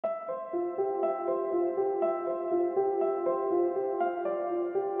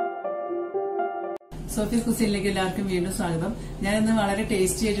Sofi Cusine എല്ലാവർക്കും വീണ്ടും സ്വാഗതം. ഞാൻ ഇന്ന് വളരെ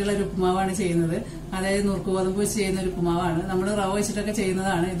ടേസ്റ്റി ആയിട്ടുള്ള ഒരു ഉപ്പുമാവാണ് ചെയ്യുന്നത്. അതായത് നുറുക്ക് ഗോതമ്പ് വെച്ച് ചെയ്യുന്ന ഒരു ഉപ്പുമാവാണ്. നമ്മൾ റവ വെച്ചിട്ടൊക്കെ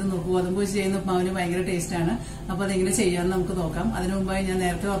ചെയ്യുന്നതാണ്. ഇത് നുറുക്ക് ഗോതമ്പ് വെച്ച് ചെയ്യുന്ന ഉപ്പുമാവിന് ഭയങ്കര ടേസ്റ്റ് ആണ്. അപ്പോൾ അതെങ്ങനെ ചെയ്യാമെന്ന് നമുക്ക് നോക്കാം. അതിനു മുമ്പായി ഞാൻ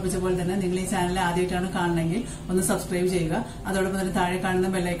നേരത്തെ ഓർപ്പിച്ച പോലെ തന്നെ നിങ്ങൾ ഈ ചാനൽ ആദ്യമായിട്ടാണ് കാണണമെങ്കിൽ ഒന്ന് സബ്സ്ക്രൈബ് ചെയ്യുക. അതോടൊപ്പം തന്നെ താഴെ കാണുന്ന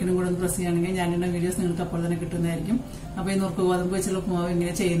ബെല്ലൈക്കനും കൂടെ ഒന്ന് പ്രസ് ചെയ്യുകയാണെങ്കിൽ ഞാനിടുന്ന വീഡിയോസ് നിങ്ങൾക്ക് അപ്പോൾ തന്നെ കിട്ടുന്നതായിരിക്കും. അപ്പോൾ ഈ നുറുക്ക് ഗോതമ്പ് വെച്ചുള്ള ഉപ്പുമാവ്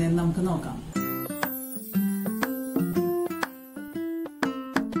എങ്ങനെ ചെയ്യുന്നതെന്ന് നമുക്ക് നോക്കാം.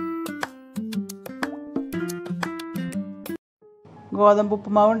 ഗോതമ്പ്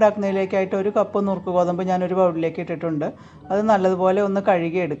ഉപ്പുമാവ് ഉണ്ടാക്കുന്നതിലേക്കായിട്ട് ഒരു കപ്പ് നുറുക്ക് ഗോതമ്പ് ഞാനൊരു ബൗളിലേക്ക് ഇട്ടിട്ടുണ്ട്. അത് നല്ലതുപോലെ ഒന്ന്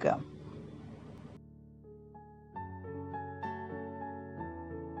കഴുകിയെടുക്കുക.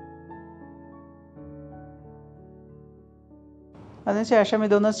 അതിനുശേഷം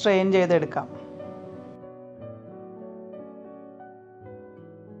ഇതൊന്ന് സ്ട്രെയിൻ ചെയ്തെടുക്കാം.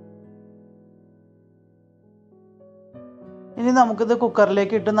 ഇനി നമുക്കിത്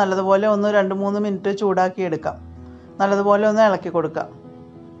കുക്കറിലേക്ക് ഇട്ട് നല്ലതുപോലെ ഒന്ന് 2-3 മിനിറ്റ് ചൂടാക്കി എടുക്കാം. നല്ലതുപോലെ ഒന്ന് ഇളക്കി കൊടുക്കാം.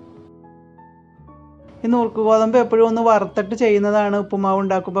 ഈ നുറുക്ക് ഗോതമ്പ് എപ്പോഴും ഒന്ന് വറുത്തിട്ട് ചെയ്യുന്നതാണ് ഉപ്പുമാവ്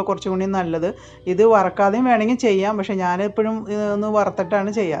ഉണ്ടാക്കുമ്പോൾ കുറച്ചും കൂടി നല്ലത്. ഇത് വറക്കാതെയും വേണമെങ്കിൽ ചെയ്യാം, പക്ഷെ ഞാനെപ്പോഴും ഒന്ന്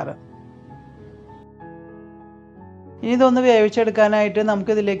വറുത്തിട്ടാണ് ചെയ്യാറ്. ഇനി ഇതൊന്ന് വേവിച്ചെടുക്കാനായിട്ട്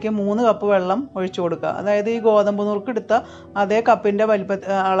നമുക്കിതിലേക്ക് 3 കപ്പ് വെള്ളം ഒഴിച്ചു കൊടുക്കാം. അതായത് ഈ ഗോതമ്പ് നുറുക്ക് എടുത്ത അതേ കപ്പിൻ്റെ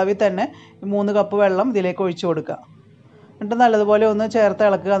അളവിൽ തന്നെ 3 കപ്പ് വെള്ളം ഇതിലേക്ക് ഒഴിച്ചു കൊടുക്കുക. എന്നിട്ട് നല്ലതുപോലെ ഒന്ന് ചേർത്ത്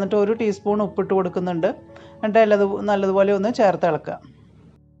ഇളക്കുക. എന്നിട്ട് 1 ടീസ്പൂൺ ഉപ്പിട്ട് കൊടുക്കുന്നുണ്ട്. എന്നിട്ട് നല്ലതുപോലെ ഒന്ന് ചേർത്ത് ഇളക്കുക.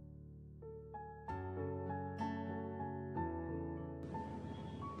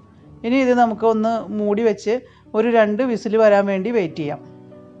 ഇനി ഇത് നമുക്ക് ഒന്ന് മൂടി വെച്ച് ഒരു 2 വിസിൽ വരാൻ വേണ്ടി വെയിറ്റ് ചെയ്യാം.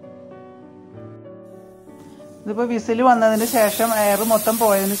 ഇതിപ്പോൾ വിസിൽ വന്നതിന് ശേഷം എയർ മൊത്തം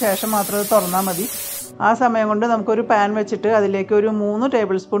പോയതിന് ശേഷം മാത്രം ഇത് തുറന്നാൽ മതി. ആ സമയം കൊണ്ട് നമുക്കൊരു പാൻ വെച്ചിട്ട് അതിലേക്ക് ഒരു 3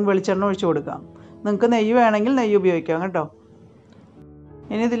 ടേബിൾ സ്പൂൺ വെളിച്ചെണ്ണ ഒഴിച്ചു കൊടുക്കാം. നിങ്ങൾക്ക് നെയ്യ് വേണമെങ്കിൽ നെയ്യ് ഉപയോഗിക്കാം കേട്ടോ.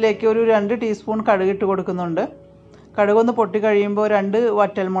 ഇനി ഇതിലേക്ക് ഒരു 2 ടീസ്പൂൺ കടുക് ഇട്ട് കൊടുക്കുന്നുണ്ട്. കടുകൊന്ന് പൊട്ടി കഴിയുമ്പോൾ 2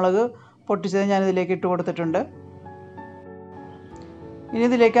 വറ്റൽമുളക് പൊട്ടിച്ചത് ഞാനിതിലേക്ക് ഇട്ട് കൊടുത്തിട്ടുണ്ട്. ഇനി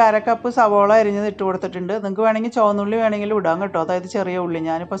ഇതിലേക്ക് 1/2 കപ്പ് സവോള അരിഞ്ഞത് ഇട്ട് കൊടുത്തിട്ടുണ്ട്. നിങ്ങൾക്ക് വേണമെങ്കിൽ ചുവന്നുള്ളി വേണമെങ്കിലും ഇടാം കേട്ടോ, അതായത് ചെറിയ ഉള്ളി.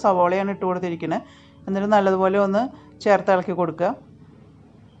 ഞാനിപ്പോൾ സവോളയാണ് ഇട്ട് കൊടുത്തിരിക്കുന്നത്. എന്നിട്ട് നല്ലതുപോലെ ഒന്ന് ചേർത്ത് ഇളക്കി കൊടുക്കുക.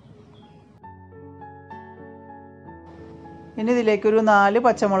 ഇനി ഇതിലേക്ക് ഒരു 4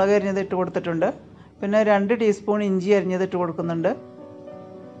 പച്ചമുളക് അരിഞ്ഞത് ഇട്ട് കൊടുത്തിട്ടുണ്ട്. പിന്നെ 2 ടീസ്പൂൺ ഇഞ്ചി അരിഞ്ഞത് ഇട്ട് കൊടുക്കുന്നുണ്ട്.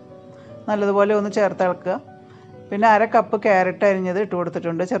 നല്ലതുപോലെ ഒന്ന് ചേർത്ത് ഇളക്കുക. പിന്നെ 1/2 കപ്പ് ക്യാരറ്റ് അരിഞ്ഞത് ഇട്ട്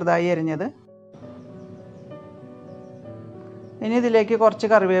കൊടുത്തിട്ടുണ്ട്, ചെറുതായി അരിഞ്ഞത്. ഇനി ഇതിലേക്ക് കുറച്ച്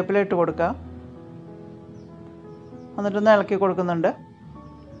കറിവേപ്പില ഇട്ട് കൊടുക്കുക. എന്നിട്ടൊന്ന് ഇളക്കി കൊടുക്കുന്നുണ്ട്.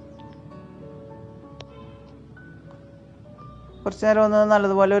 കുറച്ച് നേരം ഒന്ന്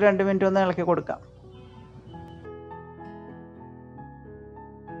നല്ലതുപോലെ ഒരു 2 മിനിറ്റ് ഒന്ന് ഇളക്കി കൊടുക്കാം.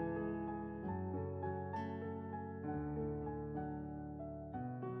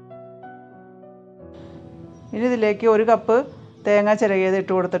 ഇനി ഇതിലേക്ക് 1 കപ്പ് തേങ്ങ ചിരകിയത്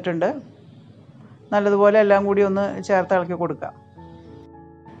ഇട്ട് കൊടുത്തിട്ടുണ്ട്. നല്ലതുപോലെ എല്ലാം കൂടി ഒന്ന് ചേർത്ത് ഇളക്കി കൊടുക്കാം.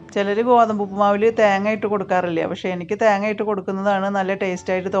 ചിലർ ഗോതമ്പ് ഉപ്പുമാവിൽ തേങ്ങ ഇട്ട് കൊടുക്കാറില്ല, പക്ഷേ എനിക്ക് തേങ്ങ ഇട്ട് കൊടുക്കുന്നതാണ് നല്ല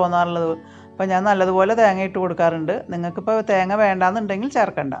ടേസ്റ്റായിട്ട് തോന്നാറുള്ളത്. അപ്പോൾ ഞാൻ നല്ലതുപോലെ തേങ്ങ ഇട്ട് കൊടുക്കാറുണ്ട്. നിങ്ങൾക്കിപ്പോൾ തേങ്ങ വേണ്ടാന്നുണ്ടെങ്കിൽ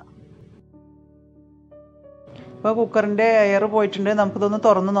ചേർക്കണ്ട. ഇപ്പോൾ കുക്കറിൻ്റെ എയർ പോയിട്ടുണ്ട്. നമുക്കിതൊന്ന്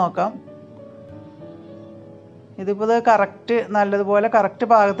തുറന്ന് നോക്കാം. ഇതിപ്പോൾ ഇത് നല്ലതുപോലെ കറക്റ്റ്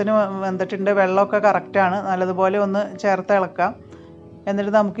പാകത്തിന് വെന്തിട്ടുണ്ട്. വെള്ളമൊക്കെ കറക്റ്റാണ്. നല്ലതുപോലെ ഒന്ന് ചേർത്ത് ഇളക്കാം.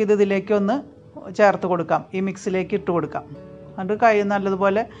 എന്നിട്ട് നമുക്കിത് ഇതിലേക്ക് ഒന്ന് ചേർത്ത് കൊടുക്കാം. ഈ മിക്സിലേക്ക് ഇട്ട് കൊടുക്കാം. എന്നിട്ട്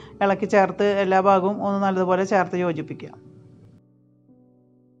നല്ലതുപോലെ ഇളക്കി ചേർത്ത് എല്ലാ ഭാഗവും ഒന്ന് നല്ലതുപോലെ ചേർത്ത് യോജിപ്പിക്കുക.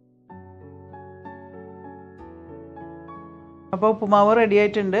 അപ്പോൾ ഉപ്പുമാവ് റെഡി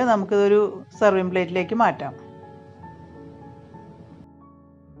ആയിട്ടുണ്ട്. നമുക്കിതൊരു സെർവിങ് പ്ലേറ്റിലേക്ക് മാറ്റാം.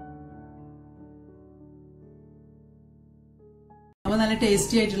 അപ്പോൾ നല്ല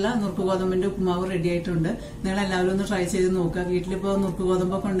ടേസ്റ്റി ആയിട്ടുള്ള നുറുക്ക് ഗോതമ്പിന്റെ ഉപ്പുമാവ് റെഡി ആയിട്ടുണ്ട്. നിങ്ങൾ എല്ലാവരും ഒന്ന് ട്രൈ ചെയ്ത് നോക്കുക. വീട്ടിലിപ്പോൾ നുറുക്ക്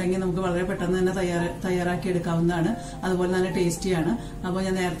ഗോതമ്പൊക്കെ ഉണ്ടെങ്കിൽ നമുക്ക് വളരെ പെട്ടെന്ന് തന്നെ തയ്യാറാക്കി എടുക്കാവുന്നതാണ്. അതുപോലെ നല്ല ടേസ്റ്റിയാണ്. അപ്പോൾ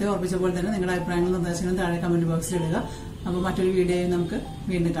ഞാൻ നേരത്തെ ഓർപ്പിച്ച പോലെ തന്നെ നിങ്ങളുടെ അഭിപ്രായങ്ങളും നിർദ്ദേശങ്ങളും താഴെ കമന്റ് ബോക്സിൽ ഇടുക. അപ്പോൾ മറ്റൊരു വീഡിയോയിൽ നമുക്ക്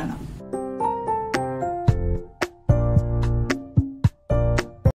വീണ്ടും കാണാം.